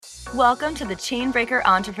Welcome to the Chainbreaker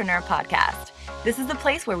Entrepreneur Podcast. This is the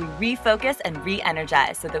place where we refocus and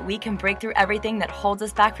re-energize so that we can break through everything that holds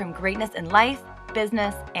us back from greatness in life,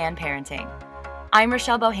 business, and parenting. I'm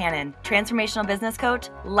Rochelle Bohannon, transformational business coach,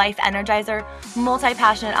 life energizer,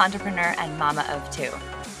 multi-passionate entrepreneur, and mama of two.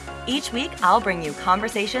 Each week, I'll bring you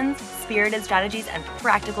conversations, spirited strategies, and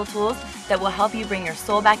practical tools that will help you bring your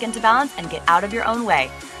soul back into balance and get out of your own way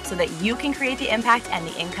so that you can create the impact and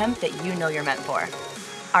the income that you know you're meant for.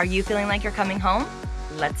 Are you feeling like you're coming home?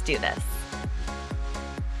 Let's do this.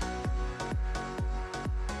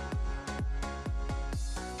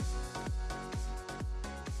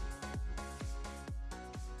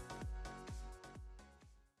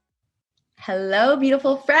 Hello,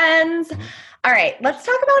 beautiful friends. All right, let's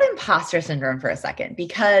talk about imposter syndrome for a second,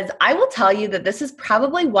 because I will tell you that this is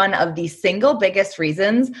probably one of the single biggest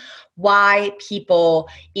reasons why people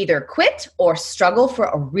either quit or struggle for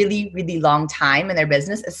a really, really long time in their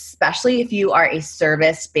business, especially if you are a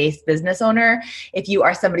service-based business owner, if you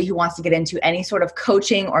are somebody who wants to get into any sort of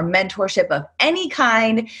coaching or mentorship of any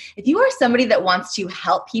kind, if you are somebody that wants to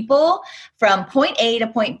help people from point A to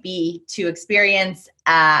point B to experience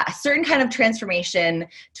a certain kind of transformation,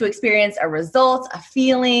 to experience a result, a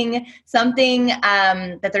feeling, something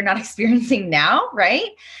that they're not experiencing now, right?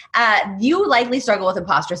 You likely struggle with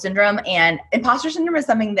imposter syndrome, and imposter syndrome is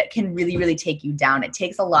something that can really, really take you down. It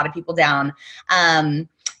takes a lot of people down.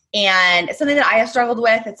 And it's something that I have struggled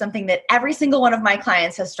with. It's something that every single one of my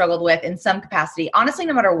clients has struggled with in some capacity. Honestly,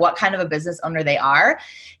 no matter what kind of a business owner they are,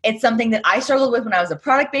 it's something that I struggled with when I was a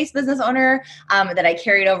product-based business owner, that I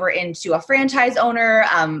carried over into a franchise owner,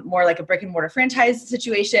 more like a brick and mortar franchise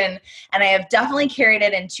situation. And I have definitely carried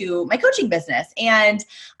it into my coaching business. And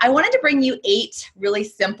I wanted to bring you 8 really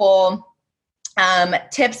simple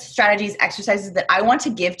tips, strategies, exercises that I want to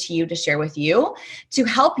give to you to share with you to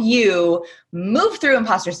help you move through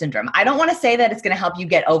imposter syndrome. I don't want to say that it's going to help you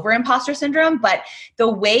get over imposter syndrome, but the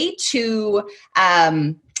way to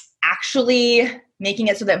actually making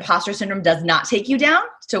it so that imposter syndrome does not take you down.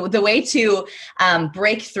 So the way to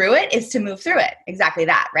break through it is to move through it. Exactly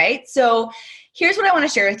that, right? So here's what I want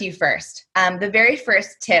to share with you first. The very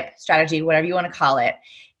first tip, strategy, whatever you want to call it,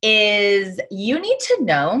 is you need to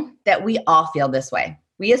know that we all feel this way.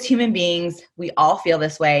 We as human beings, we all feel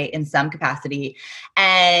this way in some capacity,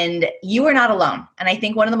 and you are not alone. And I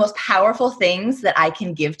think one of the most powerful things that I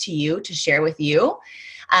can give to you to share with you,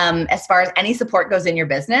 as far as any support goes in your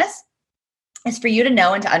business, is for you to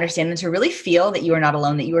know and to understand and to really feel that you are not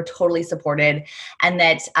alone, that you are totally supported, and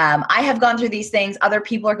that I have gone through these things. Other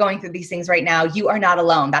people are going through these things right now. You are not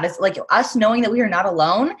alone. That is like us knowing that we are not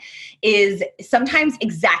alone is sometimes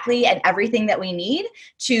exactly and everything that we need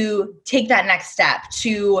to take that next step,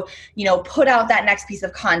 to, put out that next piece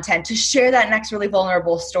of content, to share that next really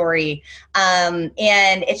vulnerable story. And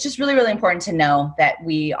it's just really, really important to know that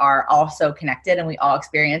we are all so connected and we all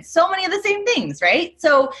experience so many of the same things, right?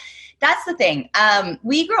 So that's the thing.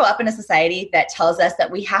 We grow up in a society that tells us that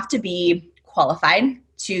we have to be qualified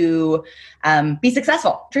to be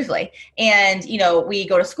successful, truthfully. And, we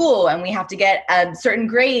go to school and we have to get certain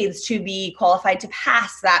grades to be qualified to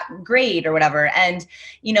pass that grade or whatever. And,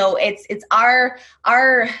 it's our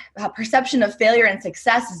perception of failure and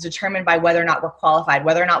success is determined by whether or not we're qualified,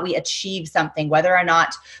 whether or not we achieve something, whether or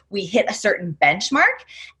not we hit a certain benchmark.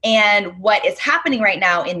 And what is happening right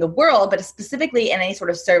now in the world, but specifically in any sort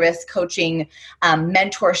of service, coaching,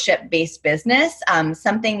 mentorship-based business,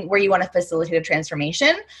 something where you want to facilitate a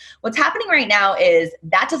transformation, what's happening right now is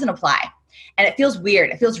that doesn't apply. And it feels weird.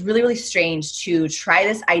 It feels really, really strange to try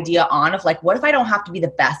this idea on of like, what if I don't have to be the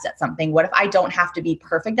best at something? What if I don't have to be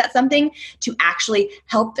perfect at something to actually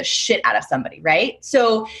help the shit out of somebody, right?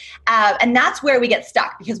 So, and that's where we get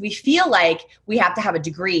stuck, because we feel like we have to have a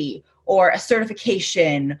degree or a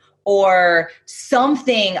certification or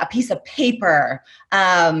something, a piece of paper,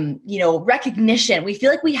 recognition. We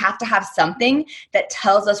feel like we have to have something that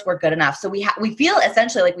tells us we're good enough. So we feel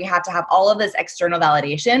essentially like we have to have all of this external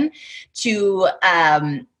validation to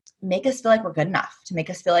make us feel like we're good enough, to make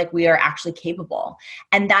us feel like we are actually capable.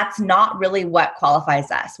 And that's not really what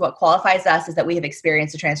qualifies us. What qualifies us is that we have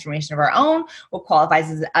experienced a transformation of our own. What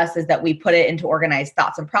qualifies us is that we put it into organized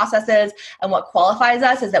thoughts and processes. And what qualifies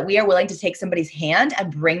us is that we are willing to take somebody's hand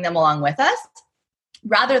and bring them along with us,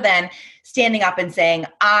 rather than standing up and saying,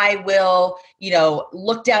 I will,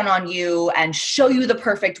 look down on you and show you the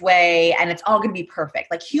perfect way and it's all going to be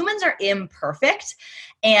perfect. Like humans are imperfect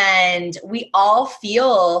and we all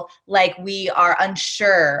feel like we are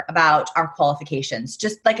unsure about our qualifications.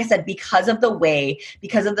 Just like I said, because of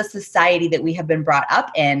the society that we have been brought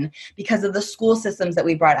up in, because of the school systems that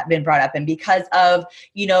we've been brought up in, because of,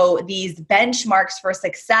 these benchmarks for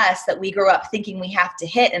success that we grow up thinking we have to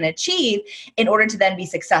hit and achieve in order to then be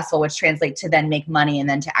successful, which translates to then make money and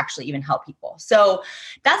then to actually even help people. So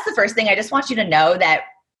that's the first thing. I just want you to know that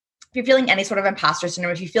if you're feeling any sort of imposter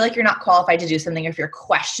syndrome, if you feel like you're not qualified to do something, or if you're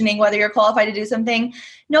questioning whether you're qualified to do something,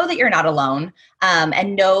 know that you're not alone.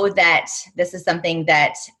 And know that this is something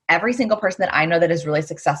that every single person that I know that is really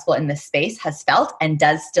successful in this space has felt and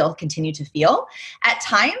does still continue to feel at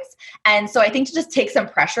times. And so I think to just take some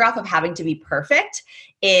pressure off of having to be perfect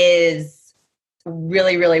is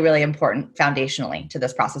really, really, really important foundationally to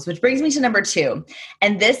this process, which brings me to number 2.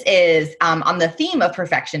 And this is on the theme of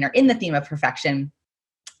perfection, or in the theme of perfection.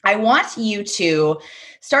 I want you to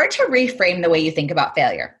start to reframe the way you think about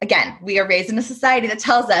failure. Again, we are raised in a society that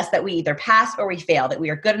tells us that we either pass or we fail, that we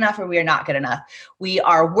are good enough or we are not good enough. We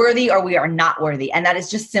are worthy or we are not worthy. And that is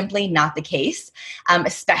just simply not the case,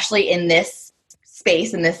 especially in this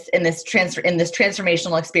space, in this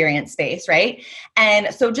transformational experience space, right?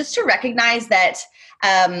 And so just to recognize that,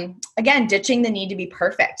 again, ditching the need to be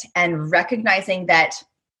perfect and recognizing that,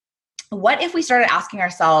 what if we started asking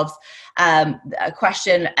ourselves a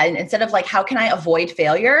question, and instead of like, how can I avoid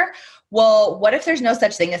failure? Well, what if there's no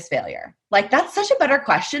such thing as failure? Like, that's such a better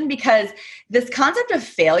question, because this concept of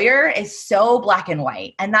failure is so black and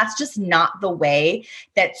white. And that's just not the way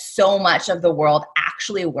that so much of the world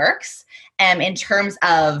actually works. In terms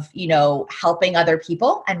of, helping other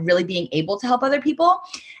people and really being able to help other people.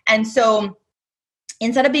 And so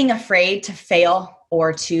instead of being afraid to fail,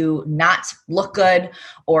 or to not look good,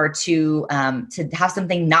 or to have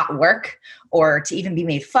something not work, or to even be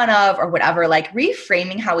made fun of, or whatever, like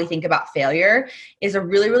reframing how we think about failure is a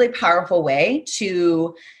really, really powerful way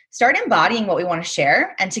to start embodying what we want to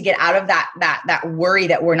share and to get out of that worry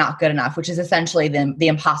that we're not good enough, which is essentially the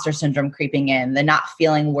imposter syndrome creeping in, the not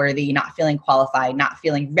feeling worthy, not feeling qualified, not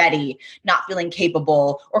feeling ready, not feeling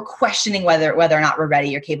capable, or questioning whether or not we're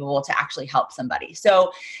ready or capable to actually help somebody.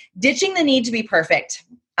 So ditching the need to be perfect,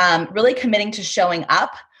 really committing to showing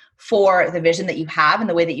up for the vision that you have and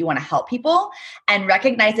the way that you want to help people, and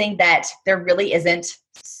recognizing that there really isn't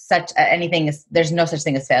there's no such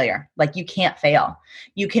thing as failure. Like, you can't fail.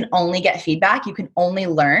 You can only get feedback. You can only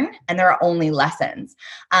learn, and there are only lessons.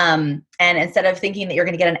 And instead of thinking that you're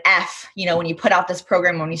going to get an F, when you put out this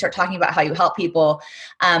program, when you start talking about how you help people,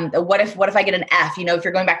 what if I get an F, if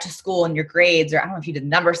you're going back to school and your grades, or I don't know if you did the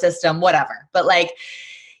number system, whatever, but like,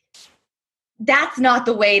 that's not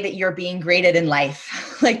the way that you're being graded in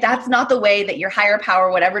life. Like, that's not the way that your higher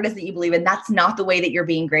power, whatever it is that you believe in, that's not the way that you're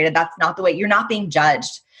being graded. That's not the way. You're not being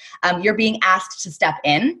judged. You're being asked to step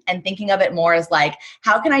in, and thinking of it more as like,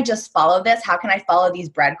 how can I just follow this? How can I follow these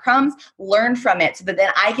breadcrumbs, learn from it, so that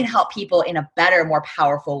then I can help people in a better, more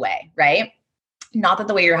powerful way, right? Not that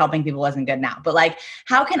the way you're helping people isn't good now, but like,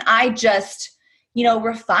 how can I just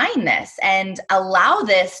refine this and allow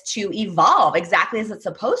this to evolve exactly as it's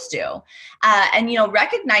supposed to. And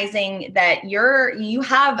recognizing that you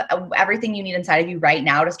have everything you need inside of you right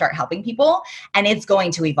now to start helping people, and it's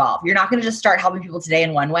going to evolve. You're not going to just start helping people today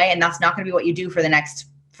in one way, and that's not going to be what you do for the next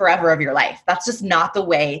forever of your life. That's just not the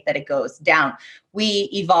way that it goes down. We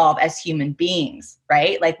evolve as human beings,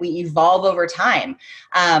 right? Like, we evolve over time.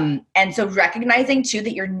 And so recognizing too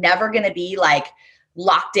that you're never going to be like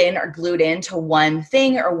locked in or glued into one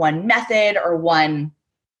thing or one method or one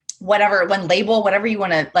label, whatever you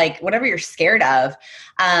want to, like, whatever you're scared of.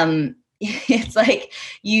 It's like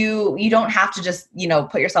you don't have to just,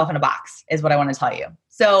 put yourself in a box, is what I want to tell you.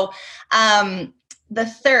 So, we're on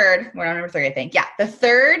number 3, I think. Yeah. The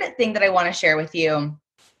third thing that I want to share with you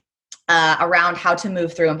around how to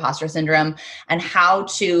move through imposter syndrome and how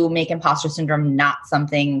to make imposter syndrome not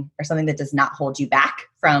something that does not hold you back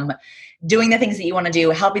from doing the things that you want to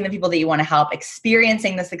do, helping the people that you want to help,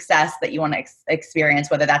 experiencing the success that you want to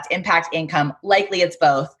experience, whether that's impact, income, likely it's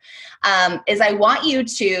both, is I want you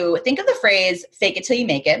to think of the phrase, fake it till you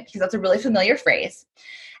make it, because that's a really familiar phrase.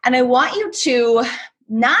 And I want you to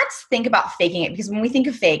not think about faking it, because when we think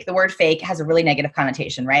of fake, the word fake has a really negative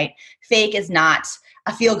connotation, right? Fake is not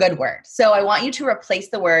a feel-good word. So I want you to replace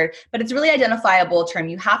the word, but it's a really identifiable term.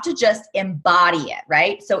 You have to just embody it,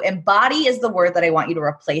 right? So embody is the word that I want you to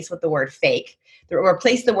replace with the word fake,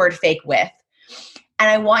 replace the word fake with. And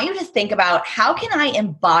I want you to think about, how can I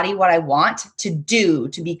embody what I want to do,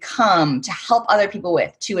 to become, to help other people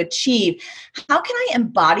with, to achieve? How can I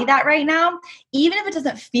embody that right now, even if it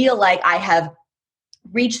doesn't feel like I have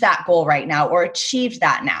reached that goal right now or achieved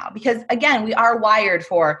that now? Because again, we are wired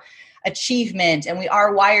for achievement, and we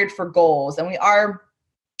are wired for goals, and we are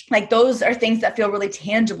like, those are things that feel really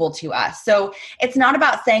tangible to us. So it's not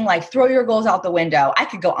about saying like, throw your goals out the window. I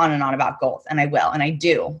could go on and on about goals, and I will, and I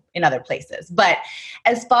do in other places. But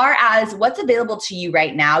as far as what's available to you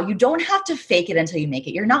right now, you don't have to fake it until you make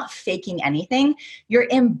it. You're not faking anything. You're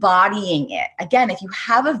embodying it. Again, if you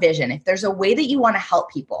have a vision, if there's a way that you want to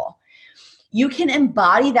help people, you can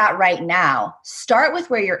embody that right now. Start with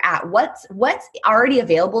where you're at. What's already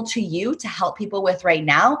available to you to help people with right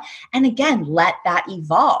now? And again, let that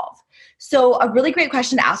evolve. So a really great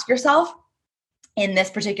question to ask yourself in this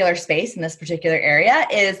particular space, in this particular area,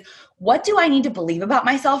 is, what do I need to believe about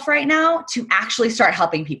myself right now to actually start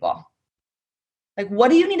helping people? Like, what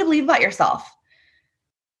do you need to believe about yourself?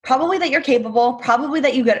 Probably that you're capable, probably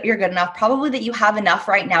that you're good enough, probably that you have enough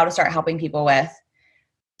right now to start helping people with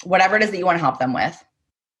whatever it is that you want to help them with.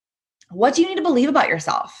 What do you need to believe about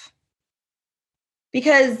yourself?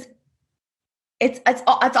 Because it's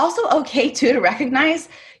also okay too to recognize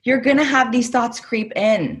you're going to have these thoughts creep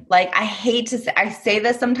in. Like, I say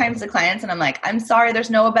this sometimes to clients, and I'm like, I'm sorry, there's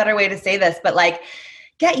no better way to say this, but like,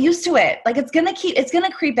 get used to it. Like, it's going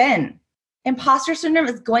to creep in. Imposter syndrome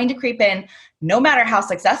is going to creep in no matter how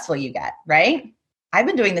successful you get, right? I've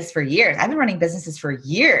been doing this for years. I've been running businesses for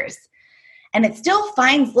years. And it still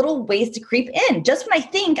finds little ways to creep in. Just when I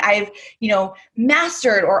think I've,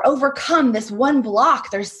 mastered or overcome this one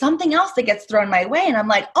block, there's something else that gets thrown my way. And I'm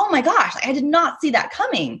like, oh my gosh, I did not see that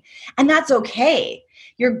coming. And that's okay.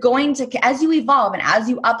 You're going to, as you evolve and as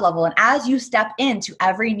you up level and as you step into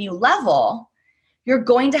every new level, you're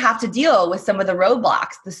going to have to deal with some of the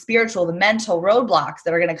roadblocks, the spiritual, the mental roadblocks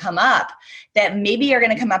that are going to come up, that maybe are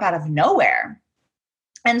going to come up out of nowhere.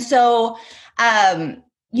 And so,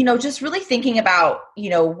 just really thinking about,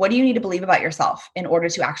 what do you need to believe about yourself in order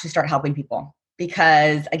to actually start helping people?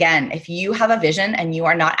 Because again, if you have a vision and you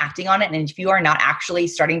are not acting on it, and if you are not actually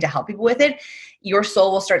starting to help people with it, your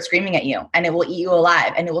soul will start screaming at you, and it will eat you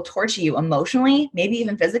alive, and it will torture you emotionally, maybe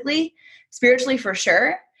even physically, spiritually for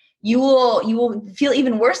sure. You will feel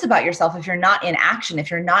even worse about yourself if you're not in action,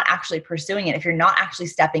 if you're not actually pursuing it, if you're not actually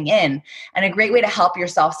stepping in. And a great way to help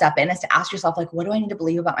yourself step in is to ask yourself, like, what do I need to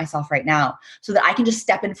believe about myself right now, so that I can just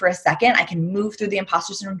step in for a second. I can move through the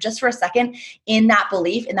imposter syndrome just for a second in that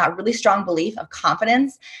belief, in that really strong belief of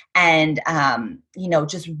confidence and,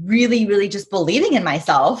 just really, really just believing in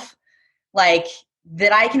myself, like,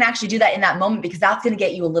 that I can actually do that in that moment, because that's going to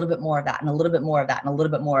get you a little bit more of that and a little bit more of that and a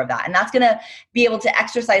little bit more of that. And that's going to be able to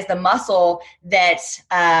exercise the muscle that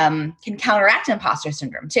can counteract imposter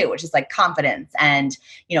syndrome too, which is like confidence and,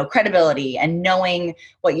 credibility and knowing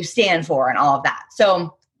what you stand for and all of that.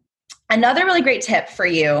 So another really great tip for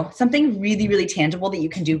you, something really, really tangible that you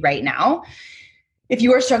can do right now, if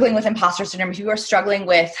you are struggling with imposter syndrome, if you are struggling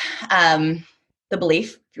with the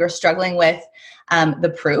belief, if you're struggling with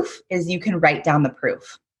the proof, is you can write down the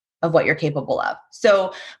proof of what you're capable of.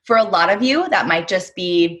 So for a lot of you, that might just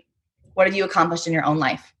be, what have you accomplished in your own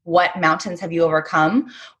life? What mountains have you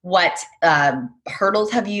overcome? What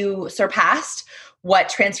hurdles have you surpassed? What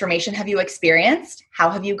transformation have you experienced? How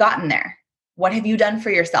have you gotten there? What have you done for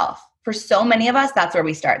yourself? For so many of us, that's where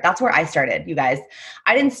we start. That's where I started, you guys.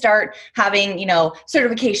 I didn't start having,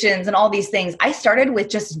 certifications and all these things. I started with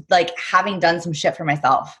just like having done some shit for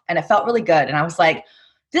myself, and it felt really good. And I was like,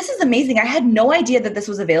 this is amazing. I had no idea that this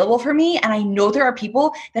was available for me. And I know there are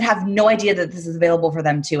people that have no idea that this is available for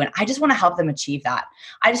them too. And I just want to help them achieve that.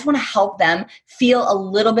 I just want to help them feel a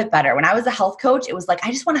little bit better. When I was a health coach, it was like,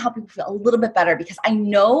 I just want to help people feel a little bit better, because I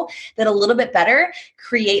know that a little bit better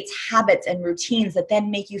creates habits and routines that then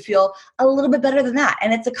make you feel a little bit better than that.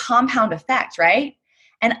 And it's a compound effect, right?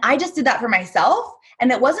 And I just did that for myself.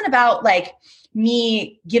 And it wasn't about like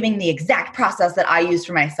me giving the exact process that I used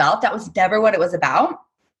for myself. That was never what it was about.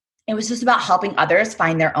 It was just about helping others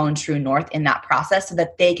find their own true north in that process, so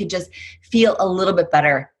that they could just feel a little bit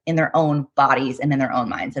better in their own bodies and in their own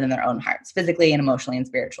minds and in their own hearts, physically and emotionally and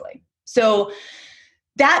spiritually. So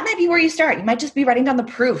that might be where you start. You might just be writing down the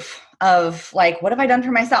proof of like, what have I done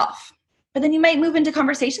for myself? But then you might move into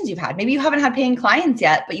conversations you've had. Maybe you haven't had paying clients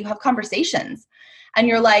yet, but you have conversations and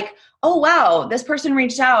you're like, oh, wow, this person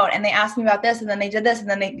reached out and they asked me about this, and then they did this, and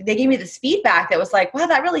then they gave me this feedback that was like, wow,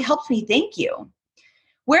 that really helped me. Thank you.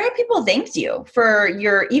 Where have people thanked you for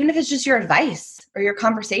even if it's just your advice or your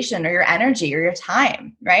conversation or your energy or your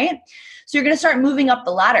time, right? So you're going to start moving up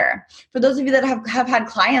the ladder. For those of you that have had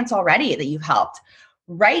clients already that you've helped,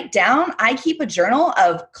 write down, I keep a journal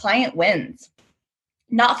of client wins.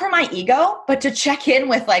 Not for my ego, but to check in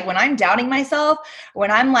with like when I'm doubting myself,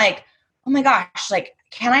 when I'm like, oh my gosh, like,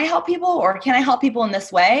 can I help people or can I help people in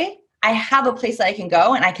this way? I have a place that I can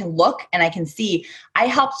go and I can look and I can see I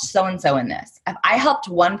helped so-and-so in this. If I helped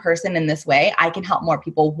one person in this way, I can help more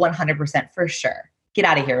people 100% for sure. Get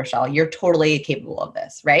out of here, Rochelle. You're totally capable of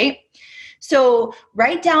this, right? So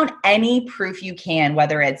write down any proof you can,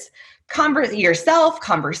 whether it's yourself,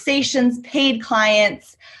 conversations, paid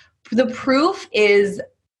clients. The proof is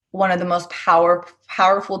one of the most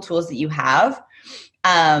powerful tools that you have.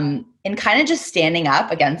 And kind of just standing up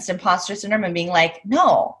against imposter syndrome and being like,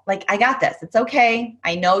 no, like I got this. It's okay.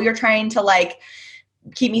 I know you're trying to like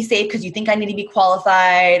keep me safe because you think I need to be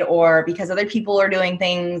qualified or because other people are doing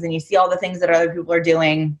things and you see all the things that other people are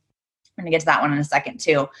doing. I'm going to get to that one in a second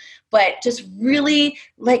too. But just really,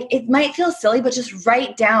 like, it might feel silly, but just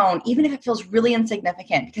write down, even if it feels really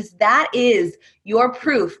insignificant, because that is your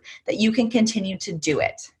proof that you can continue to do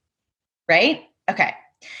it. Right? Okay.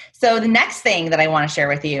 So the next thing that I want to share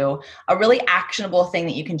with you, a really actionable thing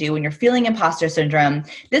that you can do when you're feeling imposter syndrome,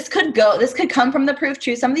 this could come from the proof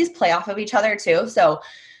too. Some of these play off of each other too. So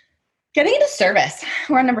getting into service,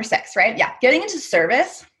 we're on number 6, right? Yeah. Getting into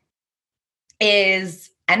service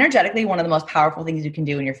is energetically one of the most powerful things you can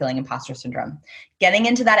do when you're feeling imposter syndrome. Getting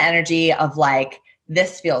into that energy of like,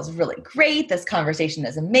 this feels really great. This conversation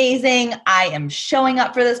is amazing. I am showing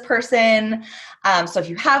up for this person. So if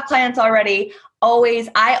you have clients already,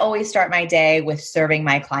 I always start my day with serving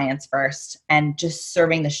my clients first and just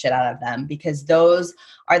serving the shit out of them, because those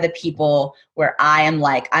are the people where I am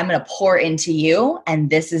like, I'm going to pour into you. And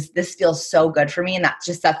this feels so good for me. And that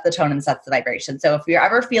just sets the tone and sets the vibration. So if you're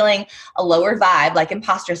ever feeling a lower vibe, like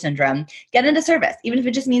imposter syndrome, get into service, even if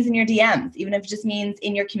it just means in your DMs, even if it just means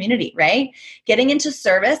in your community, right? Getting into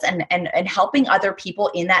service and helping other people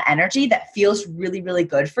in that energy that feels really, really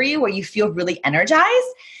good for you, where you feel really energized,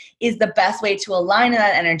 is the best way to align in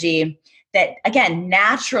that energy that, again,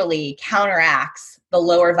 naturally counteracts the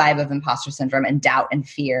lower vibe of imposter syndrome and doubt and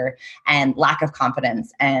fear and lack of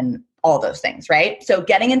confidence and all those things, right? So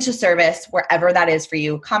getting into service, wherever that is for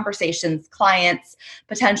you, conversations, clients,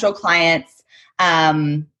 potential clients,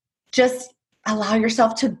 just allow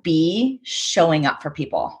yourself to be showing up for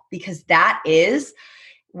people, because that is,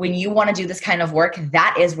 when you want to do this kind of work,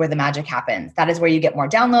 that is where the magic happens. That is where you get more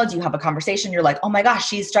downloads. You have a conversation. You're like, oh my gosh,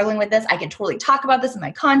 she's struggling with this. I can totally talk about this in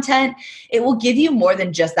my content. It will give you more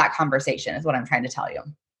than just that conversation, is what I'm trying to tell you.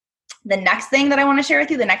 The next thing that I want to share with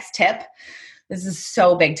you, the next tip, this is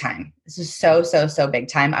so big time. This is so big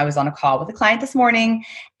time. I was on a call with a client this morning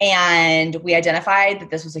and we identified that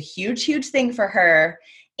this was a huge, huge thing for her.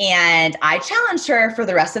 And I challenged her for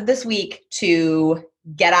the rest of this week to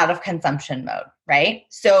get out of consumption mode, right?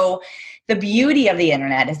 So the beauty of the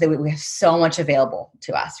internet is that we have so much available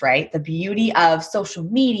to us, right? The beauty of social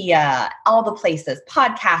media, all the places,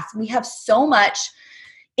 podcasts, we have so much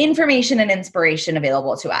information and inspiration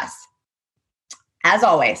available to us. As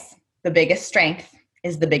always, the biggest strength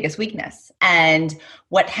is the biggest weakness. And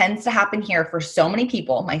what tends to happen here for so many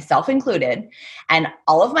people, myself included, and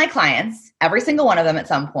all of my clients, every single one of them at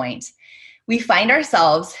some point, we find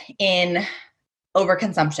ourselves in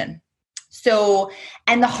overconsumption. So,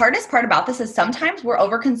 and the hardest part about this is sometimes we're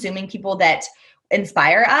overconsuming people that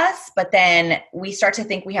inspire us, but then we start to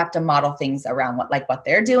think we have to model things around what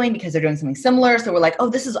they're doing because they're doing something similar. So we're like,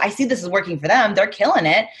 oh, I see this is working for them. They're killing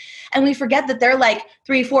it. And we forget that they're like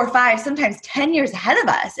 3, 4, 5, sometimes 10 years ahead of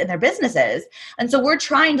us in their businesses. And so we're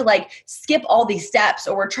trying to like skip all these steps,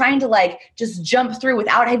 or we're trying to like just jump through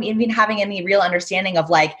without even having any real understanding of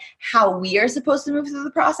like how we are supposed to move through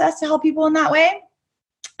the process to help people in that way.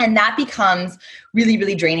 And that becomes really,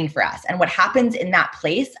 really draining for us. And what happens in that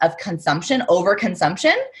place of consumption,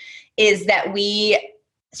 overconsumption, is that we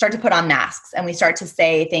start to put on masks and we start to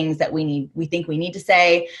say things that we think we need to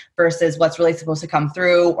say versus what's really supposed to come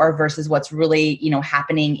through, or versus what's really,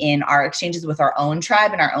 happening in our exchanges with our own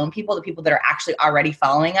tribe and our own people, the people that are actually already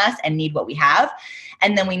following us and need what we have.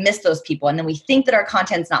 And then we miss those people. And then we think that our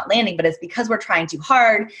content's not landing, but it's because we're trying too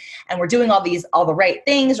hard and we're doing all the right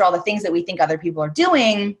things, or all the things that we think other people are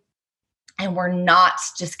doing. And we're not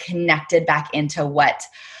just connected back into what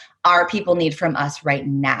our people need from us right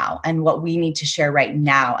now, and what we need to share right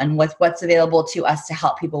now, and what's available to us to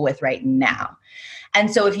help people with right now.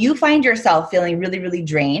 And so if you find yourself feeling really, really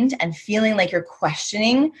drained and feeling like you're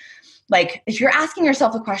questioning, like if you're asking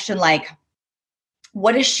yourself a question like,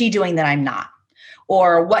 what is she doing that I'm not?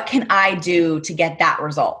 Or what can I do to get that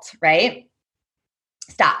result, right?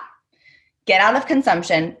 Stop. Get out of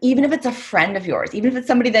consumption, even if it's a friend of yours, even if it's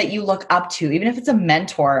somebody that you look up to, even if it's a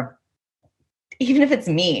mentor. even if it's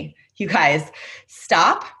me, you guys,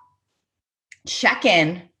 stop, check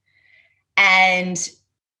in, and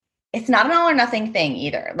it's not an all or nothing thing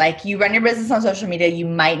either. Like, you run your business on social media, you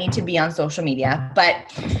might need to be on social media, but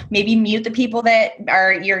maybe mute the people that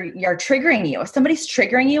are you're triggering you. If somebody's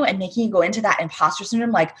triggering you and making you go into that imposter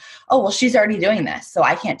syndrome, like, oh, well, she's already doing this, so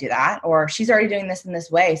I can't do that. Or she's already doing this in this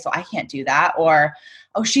way, so I can't do that. Or,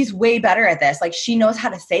 oh, she's way better at this. Like, she knows how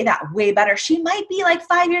to say that way better. She might be like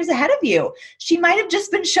 5 years ahead of you. She might have just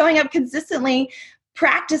been showing up consistently,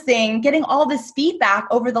 practicing, getting all this feedback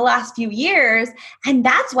over the last few years. And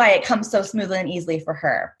that's why it comes so smoothly and easily for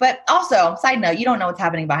her. But also, side note, you don't know what's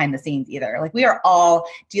happening behind the scenes either. Like, we are all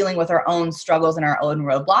dealing with our own struggles and our own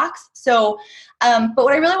roadblocks. So, but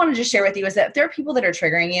what I really wanted to share with you is that if there are people that are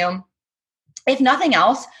triggering you, if nothing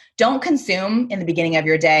else, don't consume in the beginning of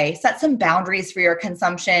your day. Set some boundaries for your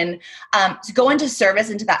consumption. To go into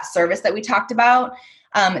that service that we talked about.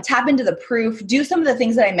 Tap into the proof, do some of the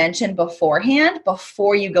things that I mentioned beforehand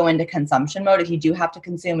before you go into consumption mode. If you do have to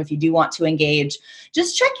consume, if you do want to engage,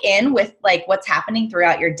 just check in with like what's happening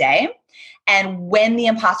throughout your day and when the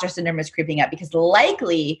imposter syndrome is creeping up, because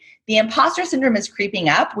likely the imposter syndrome is creeping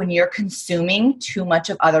up when you're consuming too much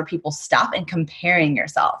of other people's stuff and comparing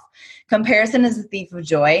yourself. Comparison is a thief of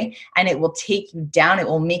joy, and it will take you down. It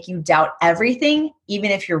will make you doubt everything,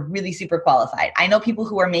 even if you're really super qualified. I know people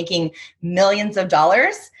who are making millions of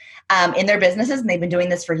dollars in their businesses, and they've been doing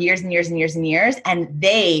this for years and years and years and years, and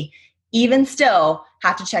they even still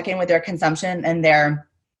have to check in with their consumption and their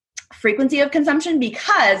frequency of consumption,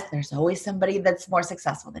 because there's always somebody that's more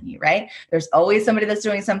successful than you, right? There's always somebody that's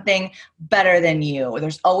doing something better than you.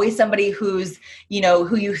 There's always somebody who's,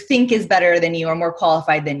 who you think is better than you or more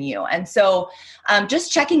qualified than you. And so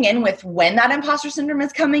just checking in with when that imposter syndrome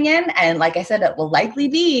is coming in. And like I said, it will likely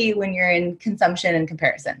be when you're in consumption and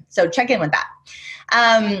comparison. So check in with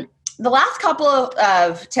that. The last couple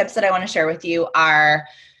of tips that I want to share with you are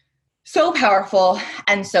so powerful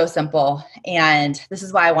and so simple. And this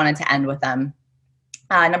is why I wanted to end with them.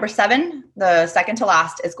 Number 7, the second to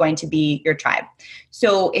last, is going to be your tribe.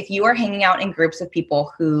 So if you are hanging out in groups of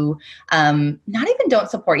people who not even don't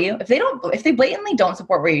support you, if they blatantly don't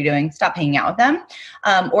support what you're doing, stop hanging out with them,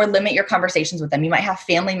 or limit your conversations with them. You might have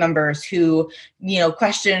family members who,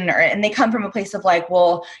 question, and they come from a place of like,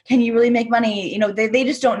 well, can you really make money? They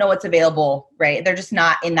just don't know what's available, right? They're just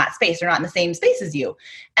not in that space. They're not in the same space as you.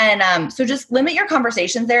 And so just limit your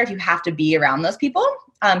conversations there if you have to be around those people.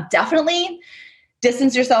 Definitely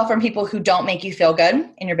distance yourself from people who don't make you feel good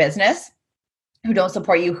in your business, who don't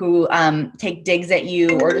support you, who take digs at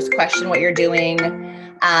you or just question what you're doing.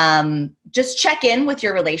 Just check in with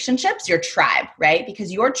your relationships, your tribe, right?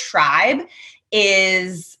 Because your tribe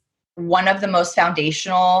is one of the most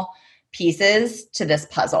foundational pieces to this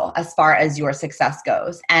puzzle as far as your success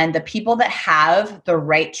goes. And the people that have the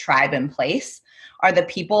right tribe in place are the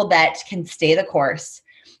people that can stay the course,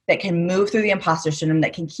 that can move through the imposter syndrome,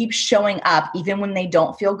 that can keep showing up even when they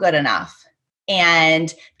don't feel good enough.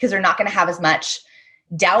 And because they're not going to have as much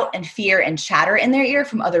doubt and fear and chatter in their ear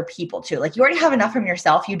from other people too. Like, you already have enough from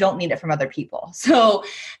yourself. You don't need it from other people. So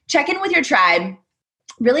check in with your tribe.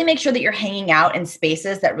 Really make sure that you're hanging out in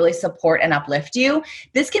spaces that really support and uplift you.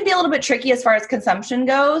 This can be a little bit tricky as far as consumption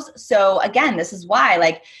goes. So again, this is why,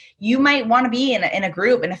 like, you might want to be in a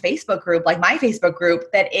group, in a Facebook group, like my Facebook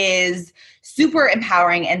group, that is super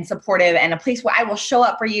empowering and supportive, and a place where I will show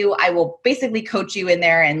up for you. I will basically coach you in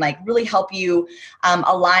there and like really help you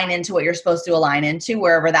align into what you're supposed to align into,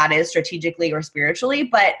 wherever that is, strategically or spiritually.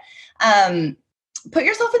 But put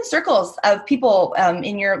yourself in circles of people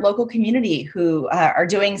in your local community who are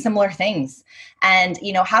doing similar things, and,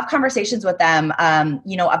 have conversations with them,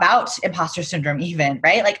 about imposter syndrome even,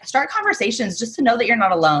 right? Like, start conversations just to know that you're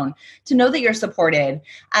not alone, to know that you're supported,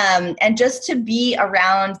 and just to be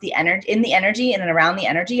around the energy and around the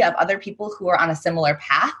energy of other people who are on a similar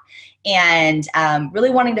path, and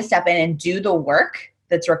really wanting to step in and do the work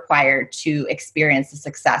that's required to experience the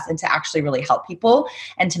success and to actually really help people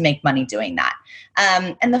and to make money doing that.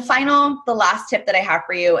 And the last tip that I have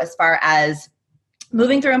for you as far as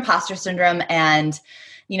moving through imposter syndrome and,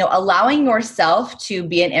 allowing yourself to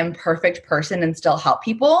be an imperfect person and still help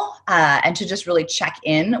people, and to just really check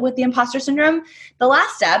in with the imposter syndrome. The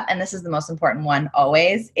last step, and this is the most important one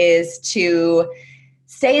always, is to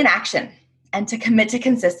stay in action and to commit to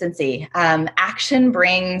consistency. Action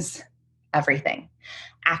brings everything.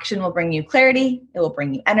 Action will bring you clarity. It will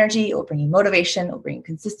bring you energy. It will bring you motivation. It will bring you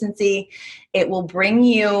consistency. It will bring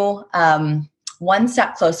you one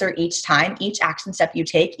step closer each time. Each action step you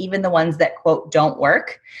take, even the ones that, quote, don't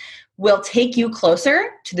work, will take you closer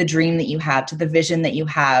to the dream that you have, to the vision that you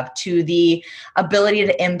have, to the ability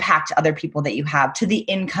to impact other people that you have, to the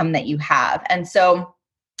income that you have. And so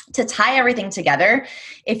to tie everything together,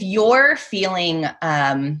 if you're feeling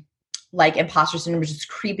like imposter syndrome is just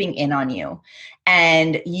creeping in on you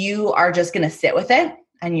and you are just going to sit with it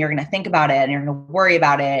and you're going to think about it and you're going to worry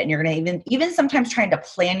about it and you're going to even sometimes trying to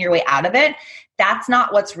plan your way out of it, that's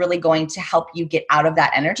not what's really going to help you get out of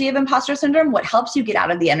that energy of imposter syndrome. What helps you get out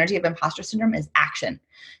of the energy of imposter syndrome is action.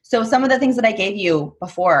 So some of the things that I gave you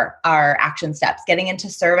before are action steps: getting into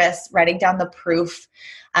service, writing down the proof,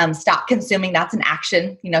 stop consuming. That's an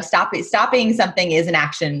action. Stopping something is an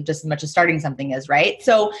action just as much as starting something is, right?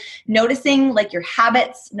 So noticing like your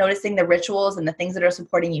habits, noticing the rituals and the things that are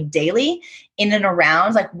supporting you daily in and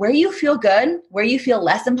around, like where you feel good, where you feel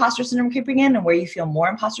less imposter syndrome creeping in, and where you feel more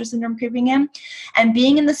imposter syndrome creeping in, and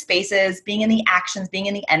being in the spaces, being in the actions, being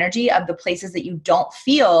in the energy of the places that you don't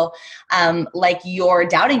feel like you're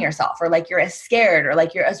doubting yourself or like you're as scared or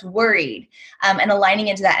like you're as worried, and aligning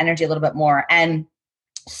into that energy a little bit more. And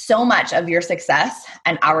so much of your success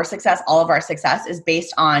and our success, all of our success, is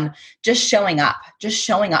based on just showing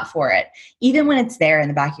up for it. Even when it's there in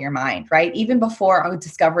the back of your mind, right? Even before a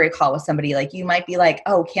discovery call with somebody, like you might be like,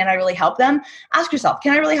 oh, can I really help them? Ask yourself,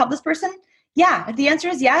 can I really help this person? Yeah. If the answer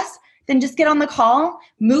is yes, then just get on the call,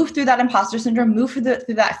 move through that imposter syndrome, move through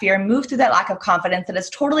that fear, move through that lack of confidence that is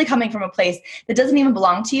totally coming from a place that doesn't even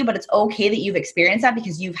belong to you, but it's okay that you've experienced that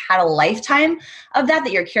because you've had a lifetime of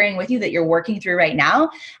that you're carrying with you, that you're working through right now.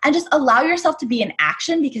 And just allow yourself to be in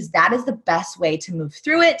action, because that is the best way to move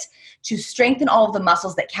through it, to strengthen all of the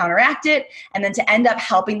muscles that counteract it, and then to end up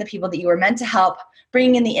helping the people that you were meant to help,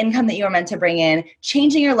 bringing in the income that you were meant to bring in,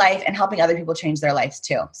 changing your life, and helping other people change their lives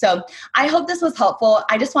too. So I hope this was helpful.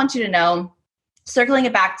 I just want you to know, circling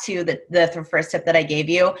it back to the first tip that I gave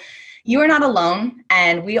you, you are not alone,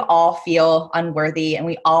 and we all feel unworthy, and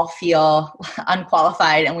we all feel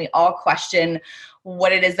unqualified, and we all question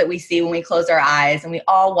what it is that we see when we close our eyes, and we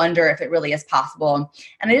all wonder if it really is possible.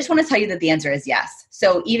 And I just want to tell you that the answer is yes.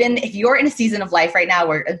 So even if you're in a season of life right now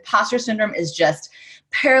where imposter syndrome is just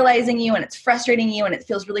paralyzing you and it's frustrating you and it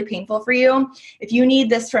feels really painful for you, if you need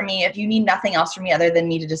this from me, if you need nothing else from me other than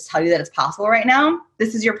me to just tell you that it's possible right now,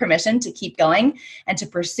 this is your permission to keep going and to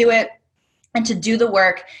pursue it and to do the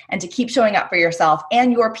work and to keep showing up for yourself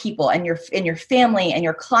and your people and your family and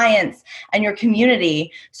your clients and your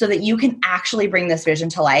community, so that you can actually bring this vision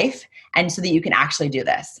to life and so that you can actually do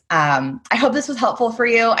this. I hope this was helpful for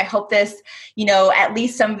you. I hope this, at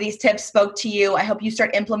least some of these tips spoke to you. I hope you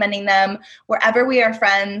start implementing them wherever we are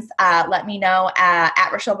friends. Let me know at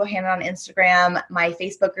Rochelle Bohannon on Instagram, my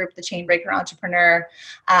Facebook group, The Chainbreaker Entrepreneur.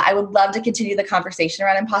 I would love to continue the conversation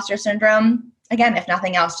around imposter syndrome. Again, if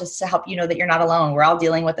nothing else, just to help you know that you're not alone. We're all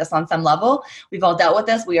dealing with this on some level. We've all dealt with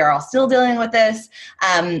this. We are all still dealing with this.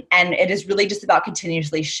 And it is really just about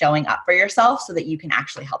continuously showing up for yourself so that you can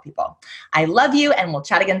actually help people. I love you, and we'll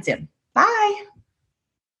chat again soon. Bye.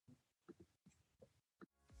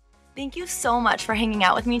 Thank you so much for hanging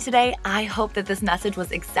out with me today. I hope that this message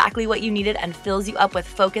was exactly what you needed and fills you up with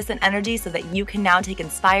focus and energy so that you can now take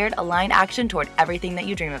inspired, aligned action toward everything that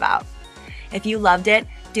you dream about. If you loved it,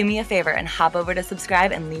 do me a favor and hop over to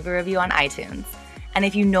subscribe and leave a review on iTunes. And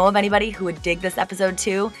if you know of anybody who would dig this episode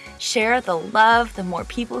too, share the love. The more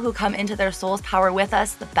people who come into their soul's power with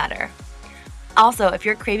us, the better. Also, if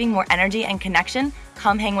you're craving more energy and connection,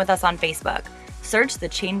 come hang with us on Facebook. Search The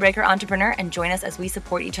Chainbreaker Entrepreneur and join us as we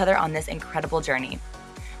support each other on this incredible journey.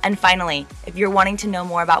 And finally, if you're wanting to know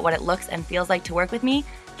more about what it looks and feels like to work with me,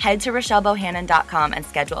 head to RochelleBohannon.com and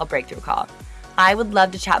schedule a breakthrough call. I would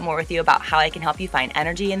love to chat more with you about how I can help you find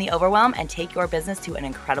energy in the overwhelm and take your business to an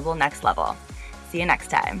incredible next level. See you next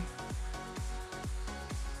time.